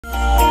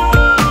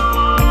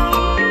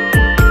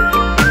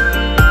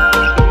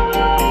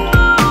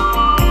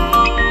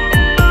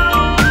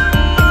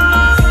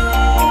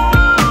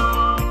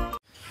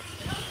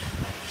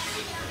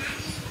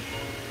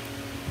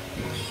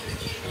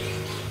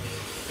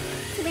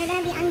So we're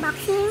gonna be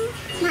unboxing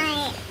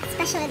my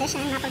special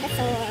edition Map of the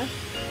Soul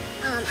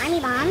Army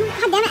Bomb.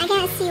 God damn it, I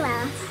can't see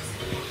well.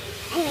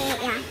 Anyway,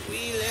 yeah.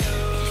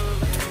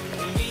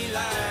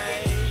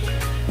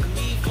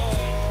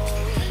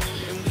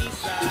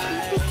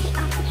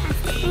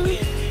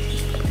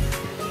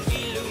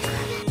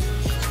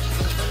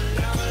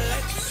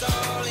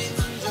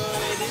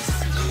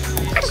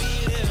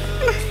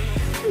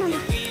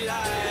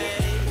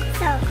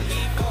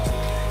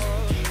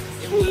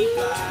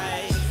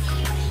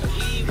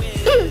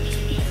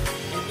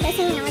 First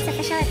thing you know it's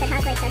official is it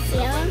has like a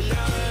seal.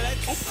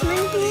 This one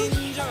here.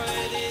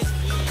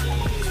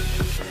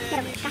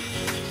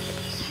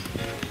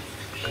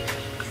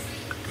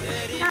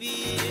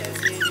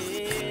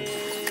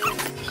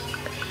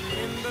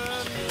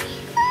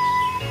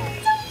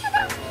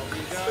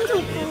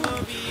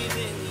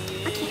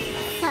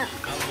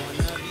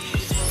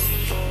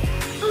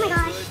 Oh my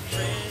gosh.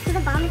 So the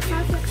bomb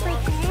itself looks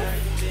like this.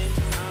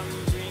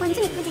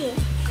 완전 예쁘지?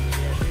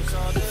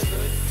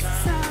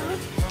 So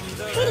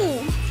pretty.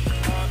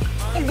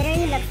 It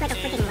literally looks like a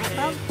freaking light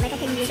bulb. Like I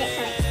could use it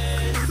for like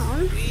at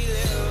home.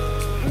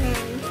 And then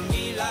anything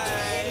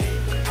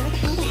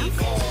else?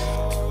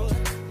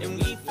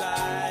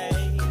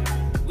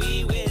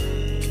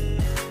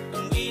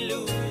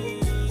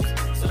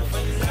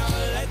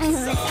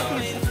 Let's open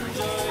up this one.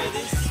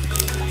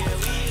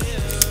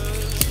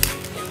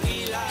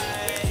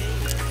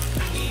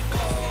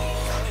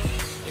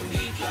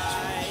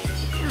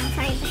 Oh,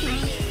 sorry, it's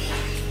mine.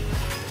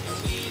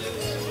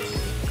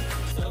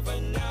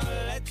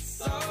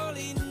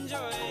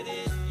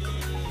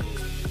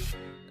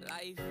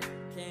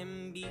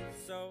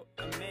 So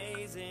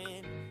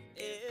amazing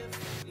if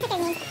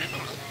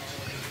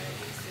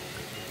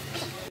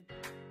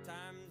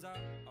times are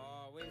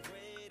always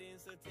waiting,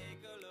 so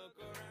take a look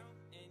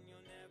around and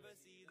you'll never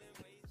see them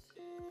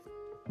wasted.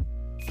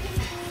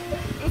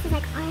 This is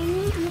like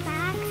army on the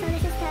back, so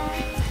this is the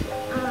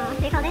what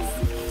do you call this?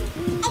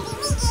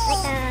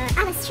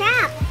 Like the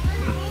strap.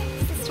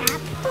 It's the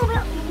strap. Oh my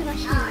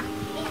gosh.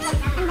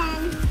 And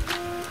then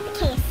the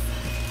case.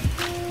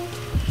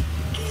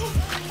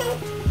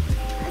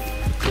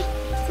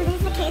 So this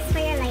is the case for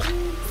your like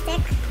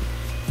stick.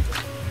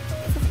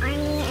 This is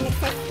army and it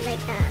says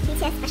like the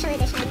BTS special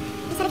edition.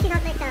 Instead if you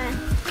got like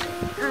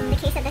the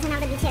case that doesn't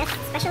have the BTS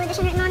special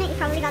edition written on it, you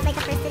probably got like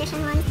the first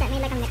edition ones that made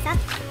like a mix up.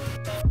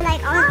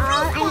 Like all in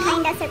all, I'm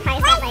kind of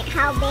surprised at like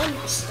how big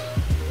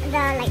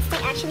the light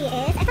stick actually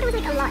is. I thought it was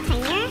like a lot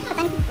tinier,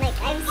 but then like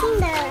I've seen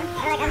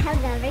I've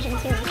held the version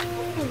 2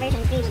 and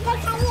version 3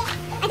 before.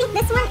 I think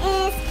this one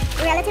is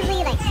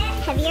relatively like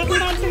heavier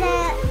compared to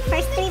the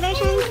first 3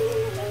 versions.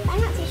 But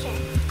I'm not too sure.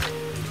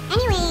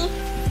 Anyway,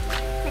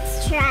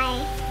 let's try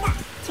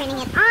turning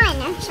it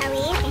on, shall we?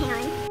 Okay, hang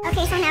on.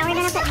 Okay, so now we're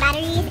gonna put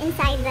batteries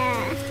inside the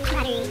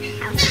battery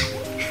house.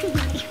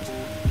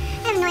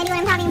 I have no idea what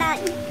I'm talking about.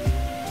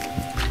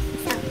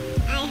 So,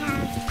 I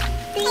have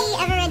 3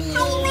 ever-ready...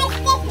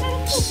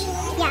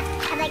 Yeah,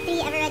 I have like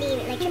 3 ever-ready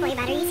like AAA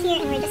batteries here,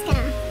 and we're just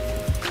gonna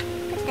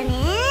put them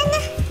in.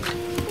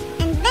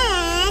 And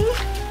then...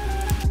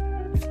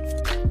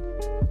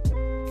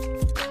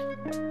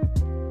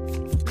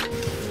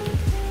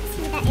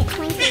 see that it's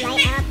going to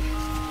light up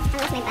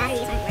unless my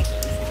batteries aren't working.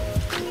 So.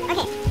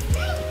 Okay,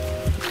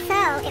 so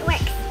it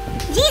works.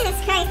 Jesus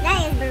Christ, that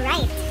is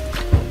bright.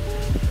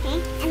 Okay,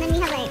 and then we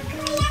have like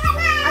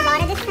a lot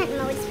of different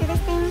modes for this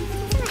thing.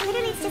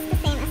 Literally it's just the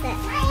same as the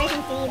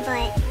version 3,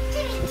 but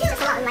it's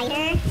just a lot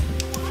lighter.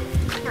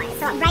 No,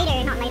 it's a lot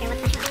brighter, not lighter, what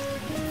the hell.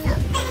 So,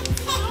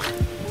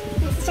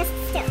 it's just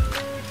still.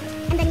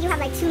 And then you have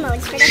like 2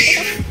 modes for this.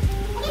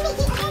 I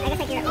guess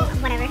like your,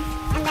 whatever.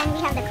 And then we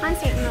have the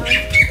concert mode,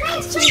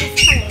 which changes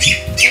color.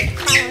 It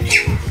follows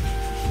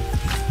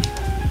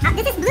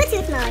this is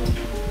Bluetooth mode.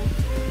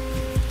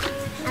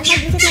 I'll try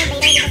Bluetooth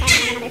mode later because I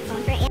don't have another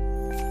phone for it.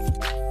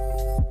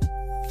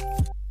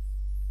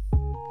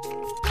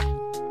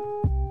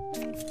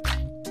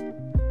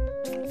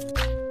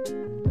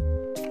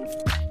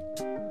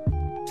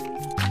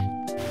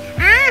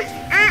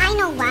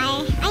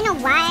 I know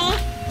why.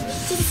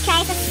 Jesus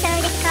Christ, that's so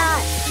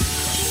difficult.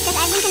 Because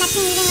I've been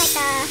connecting using like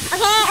the...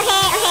 Okay.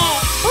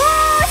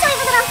 Ooh, sorry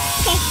for the...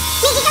 Okay.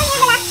 Miggy, come here,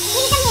 Bella.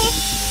 Miggy, come here.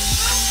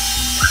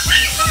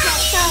 Okay,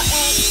 so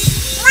it's...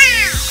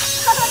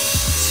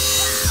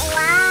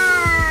 Wow.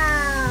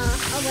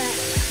 Oh, but...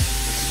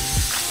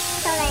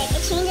 So like,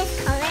 it changes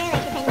color,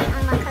 like depending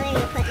on what color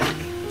you put like...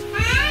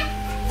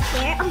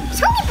 here.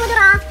 엄청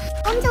예쁘더라.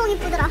 엄청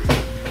예쁘더라.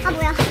 아,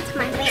 뭐야.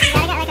 잠깐만, wait. We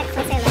gotta get like a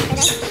closer look for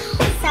this.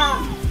 So...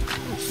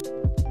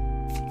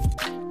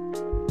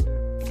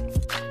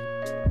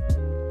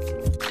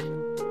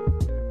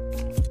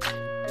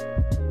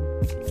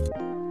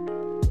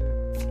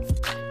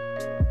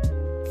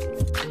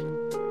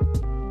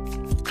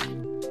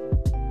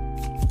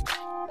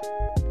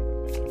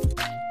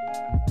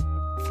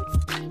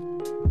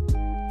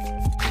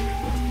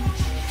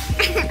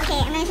 Okay,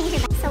 I'm gonna change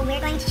it back. So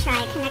we're going to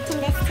try connecting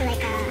this to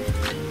like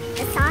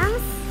the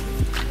songs,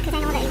 because I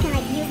know that you can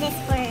like use this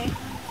for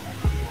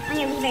on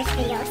your Weverse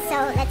video. So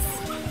let's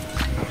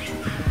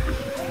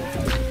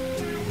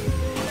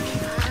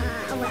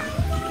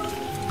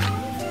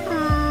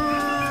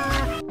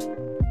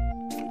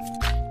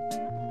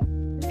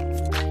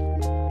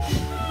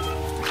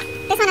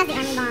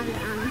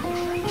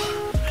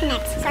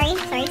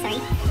sorry.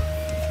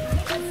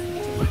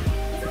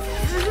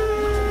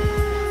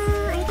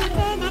 Are you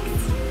connected? Next.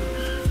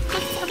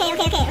 Okay.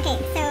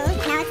 So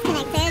now it's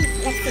connected.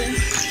 Let's see.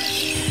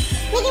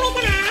 Maybe wait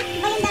na ha.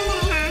 Volume down na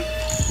lang ha.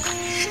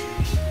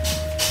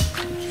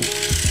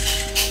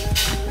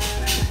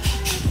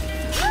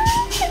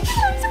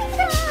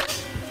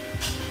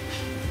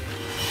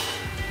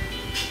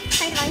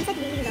 Sorry, the volume's like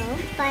really low,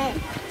 but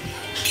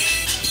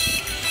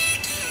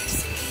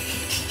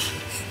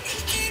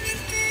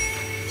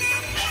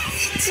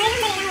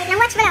now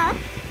watch below.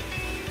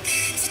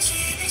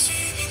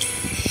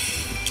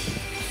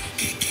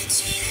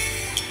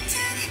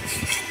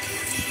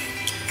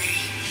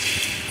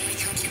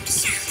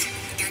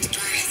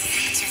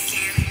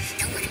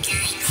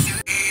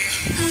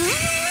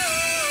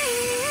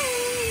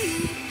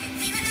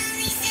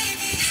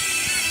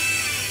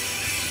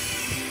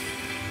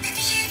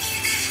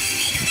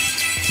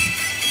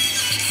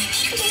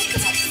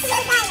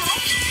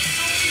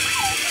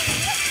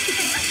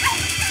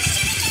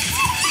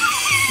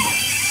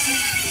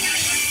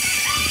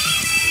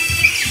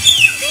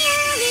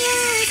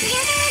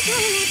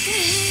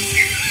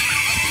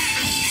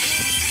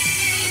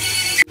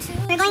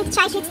 We're going to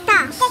try to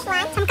stop. This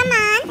one.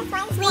 잠깐만. This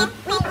one.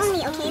 Wait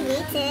only. Okay,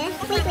 wait. Wait.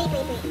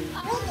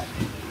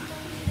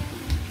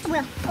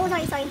 뭐야? Oh,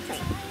 sorry.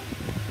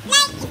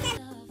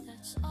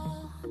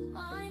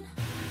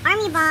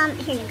 Army bomb.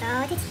 Here you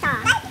go. To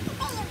stop.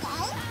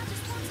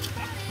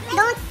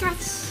 Don't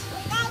touch.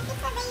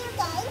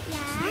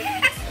 Yeah.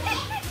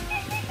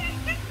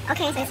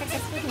 Okay, so it's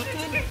successfully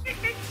connected.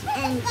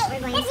 And we're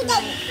going to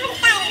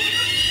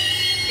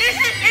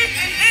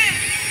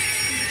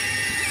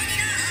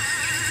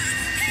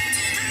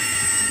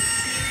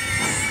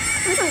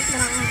엄청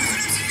예쁘더라.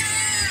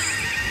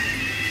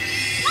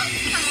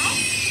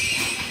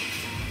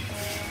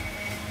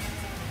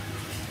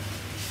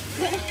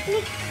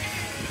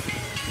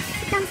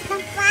 Sit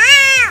down.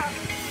 Wow!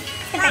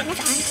 The brightness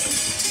on.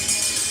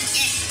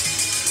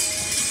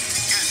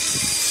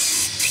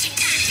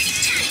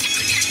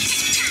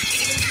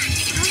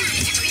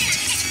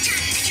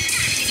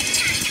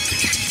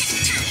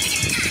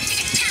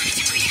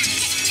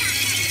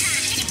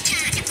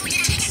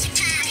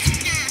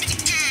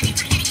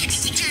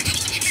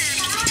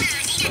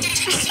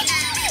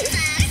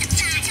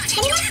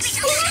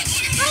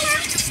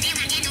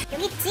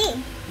 여기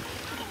있지?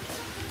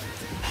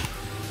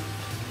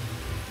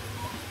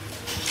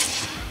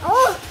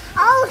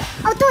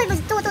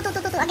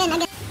 또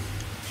again.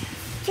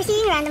 If you're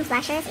seeing random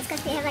flashes, it's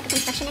because we have like a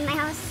construction in my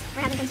house.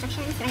 We're having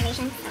construction,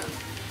 renovation, so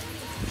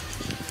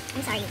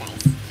I'm sorry, you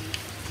guys.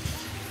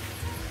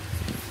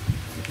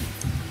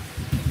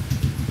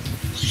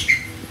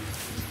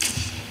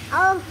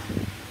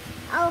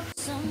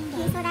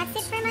 Okay, so that's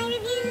it for my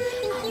review.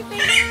 Thank you for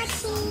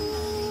watching.